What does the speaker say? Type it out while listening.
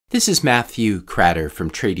This is Matthew Cratter from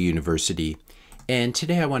Trader University, and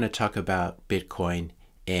today I want to talk about Bitcoin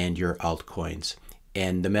and your altcoins.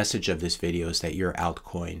 And the message of this video is that your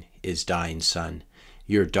altcoin is dying, son.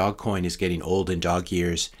 Your dog coin is getting old in dog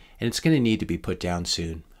years, and it's going to need to be put down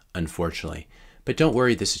soon, unfortunately. But don't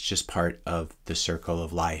worry, this is just part of the circle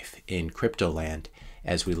of life in crypto land,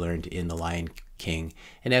 as we learned in The Lion King,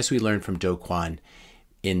 and as we learned from Do Kwon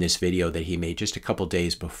in this video that he made just a couple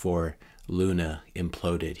days before Luna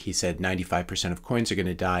imploded. He said 95% of coins are going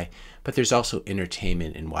to die, but there's also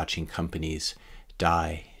entertainment in watching companies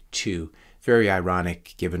die too. Very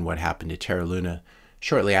ironic given what happened to Terra Luna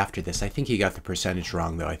shortly after this. I think he got the percentage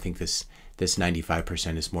wrong though. I think this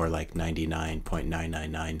 95% is more like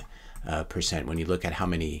 99.999% when you look at how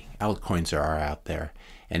many altcoins there are out there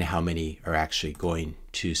and how many are actually going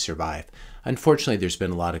to survive. Unfortunately, there's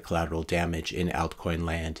been a lot of collateral damage in altcoin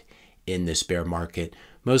land in this bear market,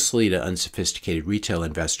 mostly to unsophisticated retail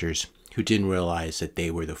investors who didn't realize that they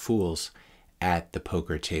were the fools at the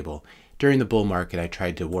poker table. During the bull market, I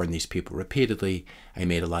tried to warn these people repeatedly. I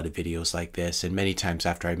made a lot of videos like this, and many times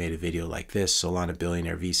after I made a video like this, Solana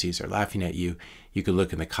billionaire VCs are laughing at you. You could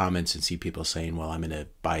look in the comments and see people saying, well, I'm going to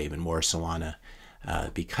buy even more Solana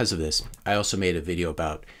because of this. I also made a video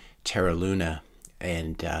about Terra Luna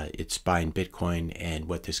and its buying Bitcoin and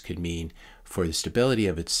what this could mean for the stability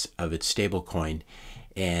of its stable coin.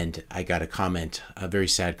 And I got a comment, a very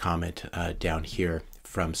sad comment down here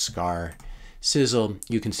from Scar Sizzle.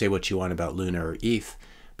 You can say what you want about Luna or ETH,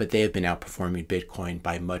 but they have been outperforming Bitcoin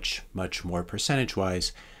by much more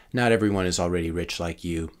percentage-wise. Not everyone is already rich like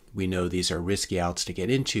you. We know these are risky outs to get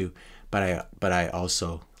into, but I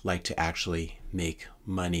also like to actually make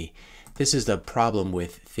money. This is the problem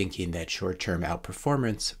with thinking that short-term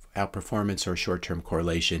outperformance or short-term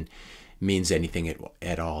correlation means anything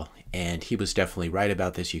at all. And he was definitely right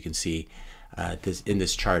about this. You can see in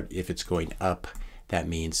this chart, if it's going up, that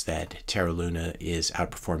means that Terra Luna is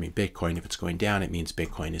outperforming Bitcoin. If it's going down, it means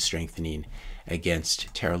Bitcoin is strengthening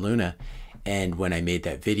against Terra Luna. And when I made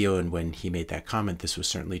that video and when he made that comment, this was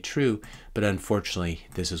certainly true. But unfortunately,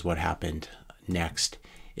 this is what happened next.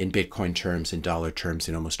 In Bitcoin terms, in dollar terms,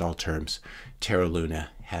 in almost all terms, Terra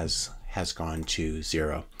Luna has gone to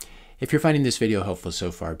zero. If you're finding this video helpful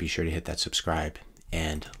so far, be sure to hit that subscribe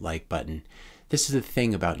and like button. This is the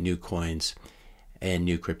thing about new coins and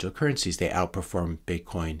new cryptocurrencies. They outperform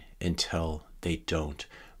Bitcoin until they don't.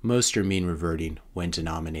 Most are mean reverting when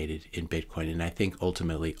denominated in Bitcoin, and I think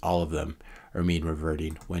ultimately all of them are mean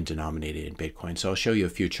reverting when denominated in Bitcoin. So I'll show you a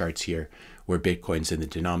few charts here where Bitcoin's in the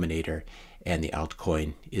denominator and the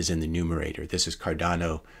altcoin is in the numerator. This is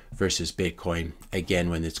Cardano versus Bitcoin. Again,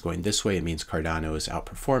 when it's going this way, it means Cardano is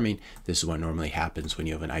outperforming. This is what normally happens when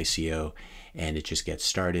you have an ICO and it just gets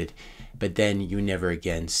started. But then you never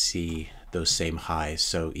again see those same highs.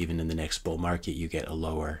 So even in the next bull market, you get a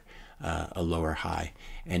lower high.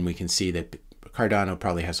 And we can see that Cardano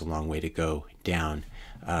probably has a long way to go down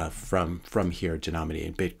from here, denominated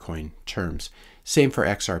in Bitcoin terms. Same for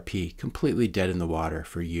XRP, completely dead in the water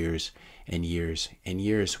for years and years and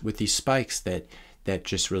years, with these spikes that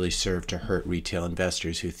just really serve to hurt retail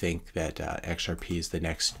investors who think that XRP is the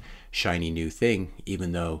next shiny new thing,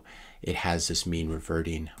 even though it has this mean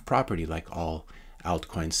reverting property like all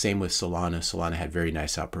altcoins. Same with Solana. Solana had very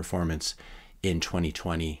nice outperformance in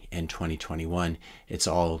 2020 and 2021. It's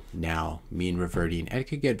all now mean reverting, and it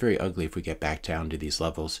could get very ugly if we get back down to these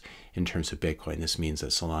levels in terms of Bitcoin. This means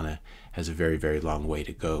that Solana has a very long way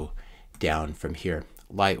to go down from here.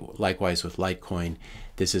 Likewise with Litecoin,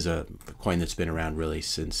 this is a coin that's been around really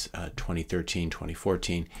since 2013,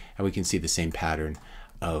 2014, and we can see the same pattern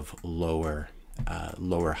of lower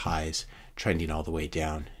highs trending all the way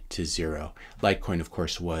down to zero. Litecoin, of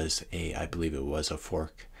course, was I believe it was a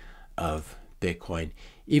fork of Bitcoin.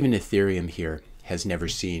 Even Ethereum here has never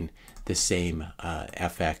seen the same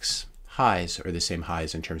FX highs or the same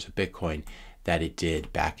highs in terms of Bitcoin that it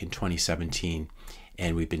did back in 2017,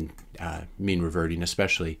 and we've been mean reverting,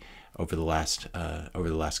 especially over the last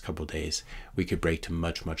couple of days. We could break to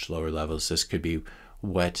much lower levels. This could be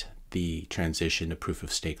what the transition to proof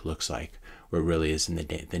of stake looks like, where it really is in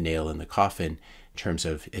the nail in the coffin in terms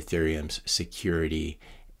of Ethereum's security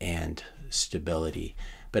and stability.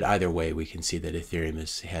 But either way, we can see that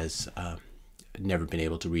Ethereum has never been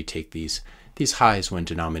able to retake these highs when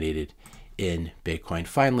denominated in Bitcoin.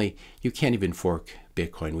 Finally, you can't even fork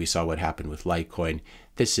Bitcoin. We saw what happened with Litecoin.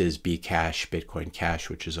 This is Bcash, Bitcoin Cash,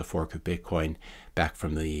 which is a fork of Bitcoin back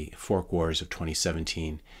from the fork wars of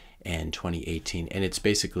 2017 and 2018. And it's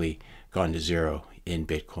basically gone to zero in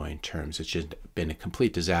Bitcoin terms. It's just been a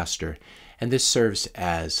complete disaster. And this serves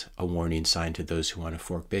as a warning sign to those who want to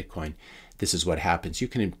fork Bitcoin this is what happens. You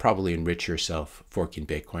can probably enrich yourself forking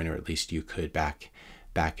Bitcoin, or at least you could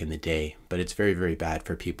back in the day, but it's very, very bad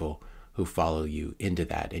for people who follow you into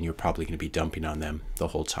that, and you're probably going to be dumping on them the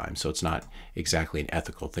whole time. So it's not exactly an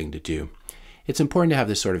ethical thing to do. It's important to have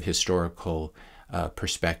this sort of historical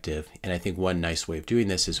perspective, and I think one nice way of doing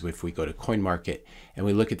this is if we go to Coinmarket and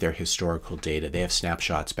we look at their historical data. They have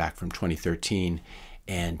snapshots back from 2013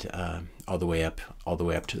 and all the way up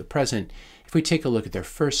to the present. If we take a look at their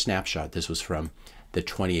first snapshot, this was from the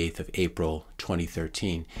 28th of April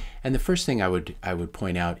 2013, and the first thing I would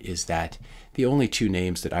point out is that the only two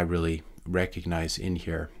names that I really recognize in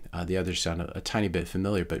here, the others sound a tiny bit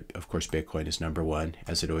familiar, but of course Bitcoin is number one,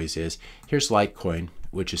 as it always is. Here's Litecoin,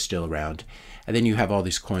 which is still around, and then you have all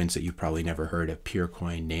these coins that you've probably never heard of: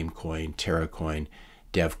 Purecoin, Namecoin, Terra Coin,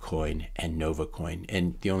 Devcoin, and Novacoin.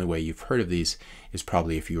 And the only way you've heard of these is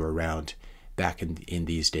probably if you were around back in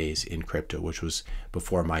these days in crypto, which was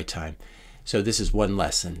before my time. So this is one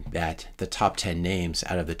lesson, that the top 10 names,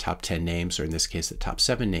 out of the top 10 names, or in this case the top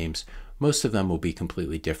 7 names, most of them will be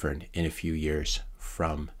completely different in a few years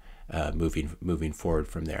from moving forward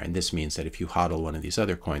from there. And this means that if you hodl one of these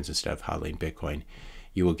other coins instead of hodling Bitcoin,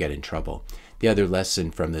 you will get in trouble. The other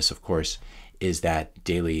lesson from this, of course, is that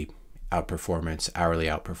daily outperformance, hourly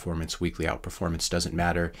outperformance, weekly outperformance doesn't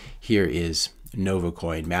matter. Here is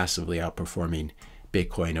Novacoin massively outperforming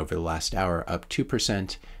Bitcoin over the last hour, up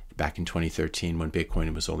 2%. Back in 2013, when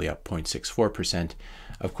Bitcoin was only up 0.64%.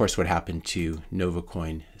 Of course, what happened to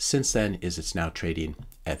Novacoin since then is it's now trading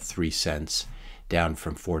at 3 cents, down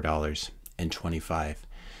from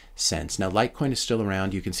 $4.25. Now, Litecoin is still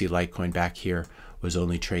around. You can see Litecoin back here was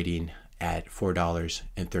only trading at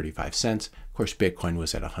 $4.35. Of course, Bitcoin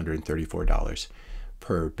was at $134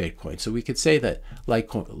 per Bitcoin. So we could say that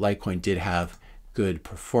Litecoin did have good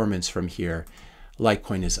performance from here.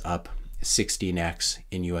 Litecoin is up 16x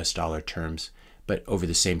in US dollar terms, but over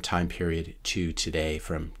the same time period to today,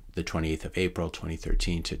 from the 28th of April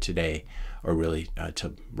 2013 to today, or really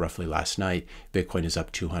to roughly last night, Bitcoin is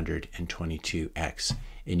up 222x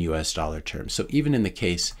in US dollar terms. So even in the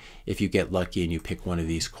case, if you get lucky and you pick one of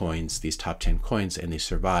these coins, these top 10 coins, and they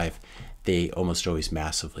survive, they almost always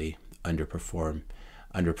massively underperform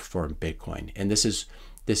Bitcoin. And this is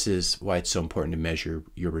why it's so important to measure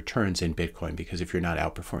your returns in Bitcoin, because if you're not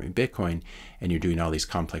outperforming Bitcoin and you're doing all these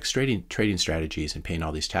complex trading strategies and paying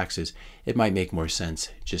all these taxes, it might make more sense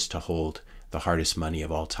just to hold the hardest money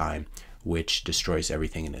of all time, which destroys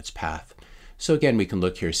everything in its path. So again, we can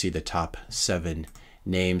look here, see the top 7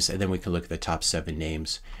 names, and then we can look at the top 7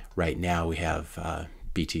 names. Right now we have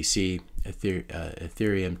BTC,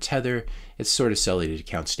 Ethereum, Tether. It's sort of silly to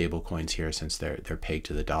count stable coins here since they're pegged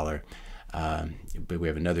to the dollar. But we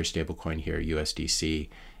have another stable coin here, USDC,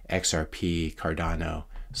 XRP, Cardano,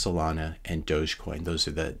 Solana, and Dogecoin. Those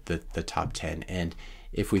are the top 10. And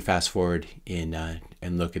if we fast forward and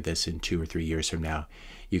look at this in 2 or 3 years from now,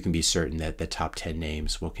 you can be certain that the top 10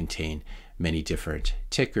 names will contain many different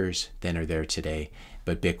tickers than are there today,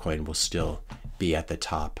 but Bitcoin will still be at the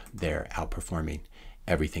top there, outperforming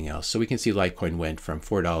everything else. So we can see Litecoin went from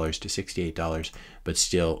 $4 to $68, but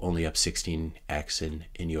still only up 16x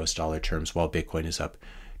in US dollar terms, while Bitcoin is up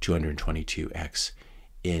 222x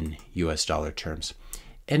in US dollar terms.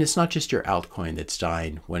 And it's not just your altcoin that's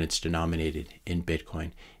dying when it's denominated in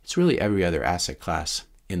Bitcoin. It's really every other asset class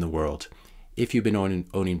in the world. If you've been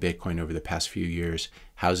owning Bitcoin over the past few years,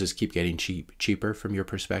 houses keep getting cheaper from your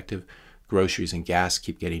perspective, groceries and gas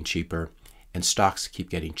keep getting cheaper, and stocks keep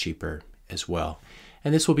getting cheaper as well.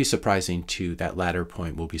 And this will be surprising to, that latter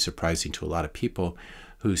point will be surprising to a lot of people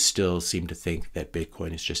who still seem to think that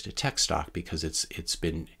Bitcoin is just a tech stock, because it's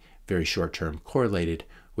been very short-term correlated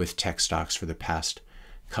with tech stocks for the past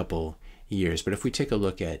couple years. But if we take a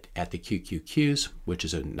look at the QQQs, which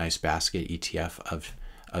is a nice basket ETF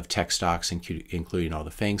of tech stocks, including all the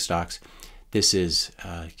FANG stocks, this is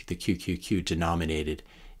the QQQ denominated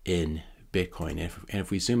in Bitcoin. And if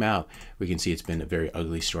we zoom out, we can see it's been a very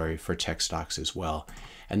ugly story for tech stocks as well.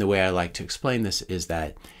 And the way I like to explain this is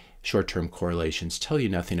that short-term correlations tell you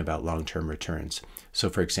nothing about long-term returns. So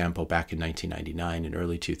for example, back in 1999 and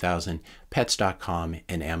early 2000, Pets.com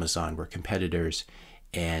and Amazon were competitors,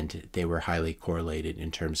 and they were highly correlated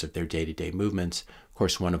in terms of their day-to-day movements. Of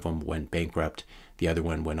course, one of them went bankrupt. The other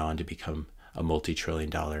one went on to become a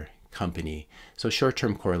multi-trillion-dollar company. So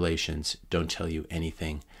short-term correlations don't tell you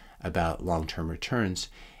anything about long-term returns.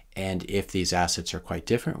 And if these assets are quite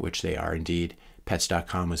different, which they are indeed,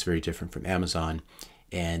 Pets.com was very different from Amazon,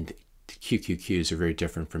 and QQQs are very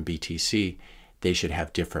different from BTC, they should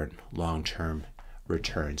have different long-term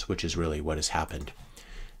returns, which is really what has happened.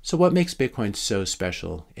 So what makes Bitcoin so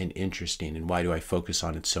special and interesting, and why do I focus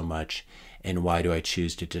on it so much? And why do I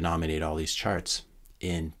choose to denominate all these charts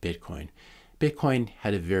in Bitcoin? Bitcoin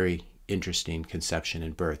had a very interesting conception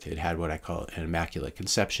and birth. It had what I call an immaculate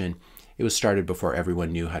conception. It was started before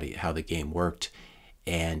everyone knew how the game worked.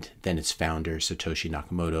 And then its founder, Satoshi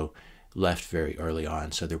Nakamoto, left very early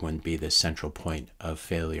on. So there wouldn't be this central point of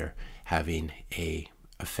failure having a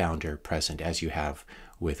founder present, as you have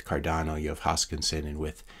with Cardano, you have Hoskinson, and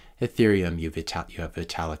with Ethereum, you have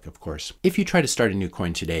Vitalik, of course. If you try to start a new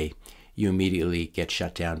coin today, you immediately get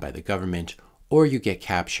shut down by the government, or you get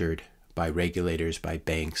captured by regulators, by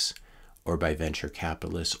banks, or by venture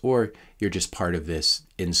capitalists, or you're just part of this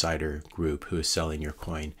insider group who is selling your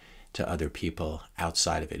coin to other people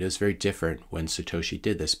outside of it. It was very different when Satoshi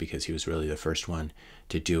did this because he was really the first one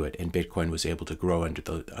to do it, and Bitcoin was able to grow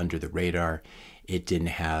under the radar. It didn't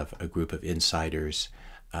have a group of insiders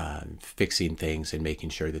fixing things and making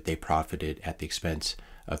sure that they profited at the expense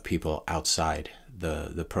of people outside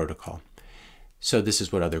the protocol. So this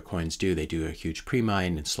is what other coins do. They do a huge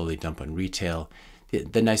pre-mine and slowly dump on retail.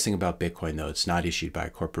 The nice thing about Bitcoin, though, it's not issued by a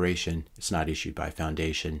corporation. It's not issued by a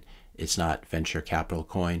foundation. It's not venture capital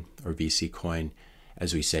coin or VC coin.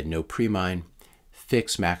 As we said, no pre-mine,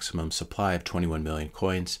 fixed maximum supply of 21 million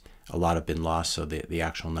coins. A lot have been lost, so the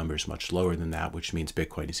actual number is much lower than that, which means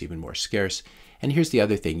Bitcoin is even more scarce. And here's the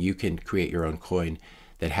other thing. You can create your own coin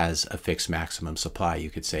that has a fixed maximum supply. You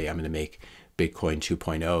could say, I'm going to make Bitcoin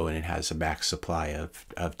 2.0, and it has a max supply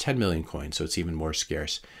of 10 million coins, so it's even more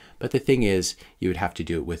scarce. But the thing is, you would have to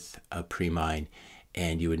do it with a pre-mine,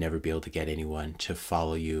 and you would never be able to get anyone to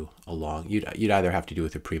follow you along. You'd either have to do it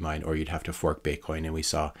with a pre-mine, or you'd have to fork Bitcoin, and we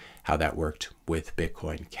saw how that worked with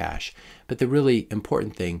Bitcoin Cash. But the really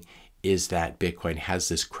important thing is that Bitcoin has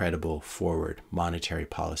this credible forward monetary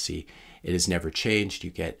policy. It has never changed.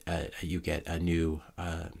 You get a new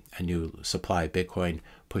supply of Bitcoin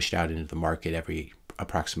pushed out into the market every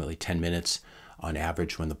approximately 10 minutes on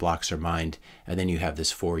average when the blocks are mined, and then you have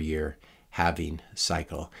this 4-year halving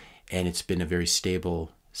cycle. And it's been a very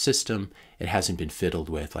stable system. It hasn't been fiddled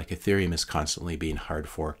with. Like Ethereum is constantly being hard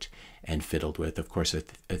forked and fiddled with. Of course,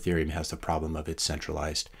 Ethereum has the problem of its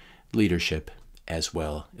centralized leadership as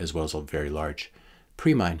well as a very large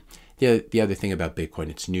pre-mine. The other thing about Bitcoin,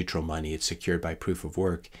 it's neutral money. It's secured by proof of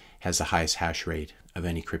work, has the highest hash rate of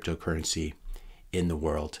any cryptocurrency in the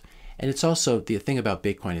world. And it's also the thing about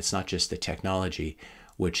Bitcoin, it's not just the technology,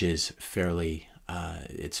 which is fairly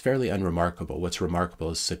unremarkable. What's remarkable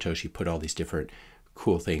is Satoshi put all these different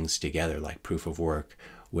cool things together, like proof of work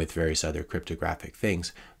with various other cryptographic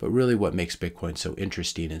things. But really what makes Bitcoin so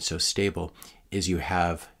interesting and so stable is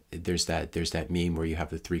there's that meme where you have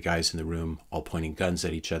the 3 guys in the room all pointing guns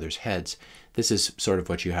at each other's heads. This is sort of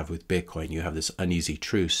what you have with Bitcoin. You have this uneasy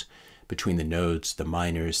truce between the nodes, the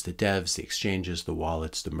miners, the devs, the exchanges, the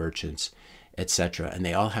wallets, the merchants, etc. And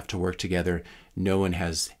they all have to work together. No one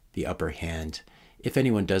has the upper hand. If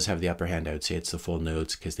anyone does have the upper hand, I would say it's the full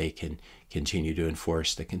nodes, because they can continue to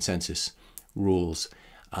enforce the consensus rules.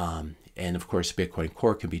 And of course, Bitcoin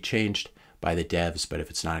Core can be changed by the devs, but if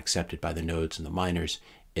it's not accepted by the nodes and the miners,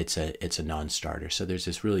 it's a non-starter. So there's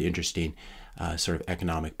this really interesting sort of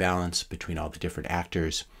economic balance between all the different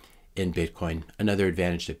actors in Bitcoin. Another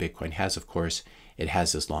advantage that Bitcoin has, of course, it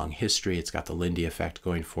has this long history. It's got the Lindy effect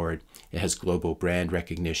going for it. It has global brand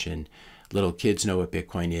recognition. Little kids know what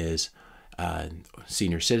Bitcoin is.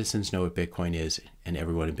 Senior citizens know what Bitcoin is, and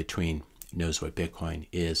everyone in between knows what Bitcoin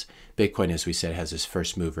is. Bitcoin, as we said, has this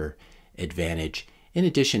first mover advantage. In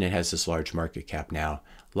addition, it has this large market cap now,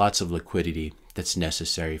 lots of liquidity that's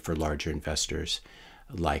necessary for larger investors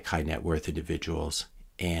like high net worth individuals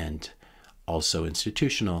and also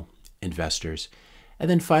institutional investors. And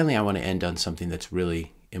then finally, I want to end on something that's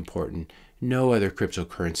really important. No other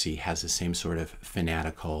cryptocurrency has the same sort of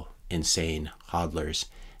fanatical, insane hodlers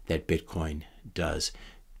that Bitcoin does.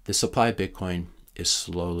 The supply of Bitcoin is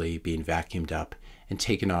slowly being vacuumed up and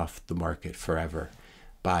taken off the market forever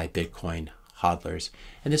by Bitcoin hodlers.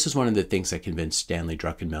 And this is one of the things that convinced Stanley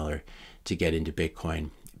Druckenmiller to get into Bitcoin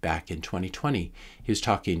back in 2020. He was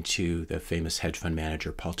talking to the famous hedge fund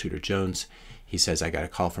manager, Paul Tudor Jones. He says, I got a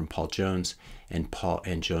call from Paul Jones, and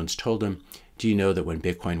Jones told him, do you know that when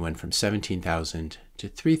Bitcoin went from 17,000 to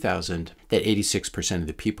 3,000, that 86% of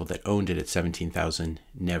the people that owned it at 17,000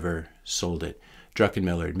 never sold it?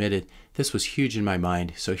 Druckenmiller admitted, this was huge in my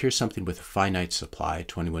mind, so here's something with a finite supply,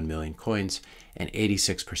 21 million coins, and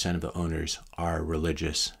 86% of the owners are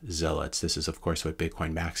religious zealots. This is, of course, what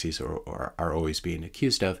Bitcoin maxis are always being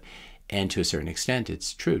accused of, and to a certain extent,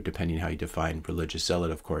 it's true, depending on how you define religious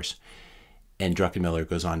zealot, of course. And Druckenmiller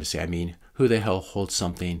goes on to say, I mean, who the hell holds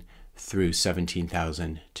something through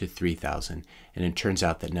 17,000 to 3,000? And it turns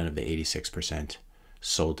out that none of the 86%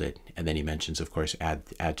 sold it. And then he mentions, of course,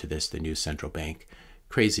 add to this the new central bank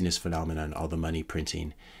craziness phenomenon, all the money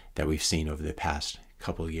printing that we've seen over the past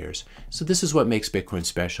couple of years. So this is what makes Bitcoin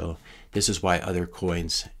special. This is why other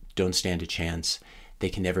coins don't stand a chance. They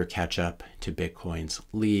can never catch up to Bitcoin's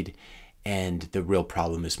lead. And the real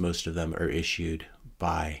problem is most of them are issued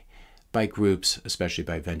by groups, especially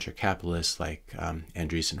by venture capitalists like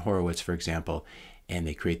Andreessen Horowitz, for example, and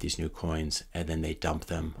they create these new coins and then they dump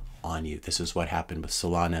them on you. This is what happened with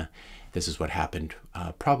Solana. This is what happened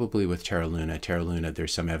probably with Terra Luna. Terra Luna,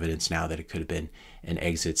 there's some evidence now that it could have been an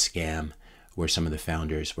exit scam where some of the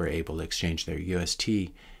founders were able to exchange their UST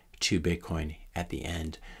to Bitcoin at the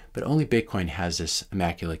end. But only Bitcoin has this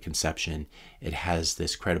immaculate conception. It has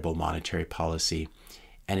this credible monetary policy,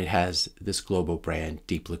 and it has this global brand,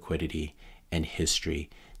 deep liquidity, and history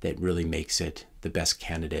that really makes it the best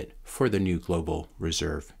candidate for the new global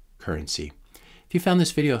reserve currency. If you found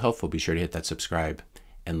this video helpful, be sure to hit that subscribe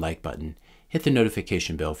and like button. Hit the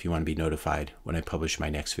notification bell if you want to be notified when I publish my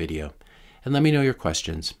next video. And let me know your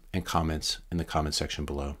questions and comments in the comment section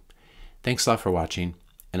below. Thanks a lot for watching,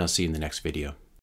 and I'll see you in the next video.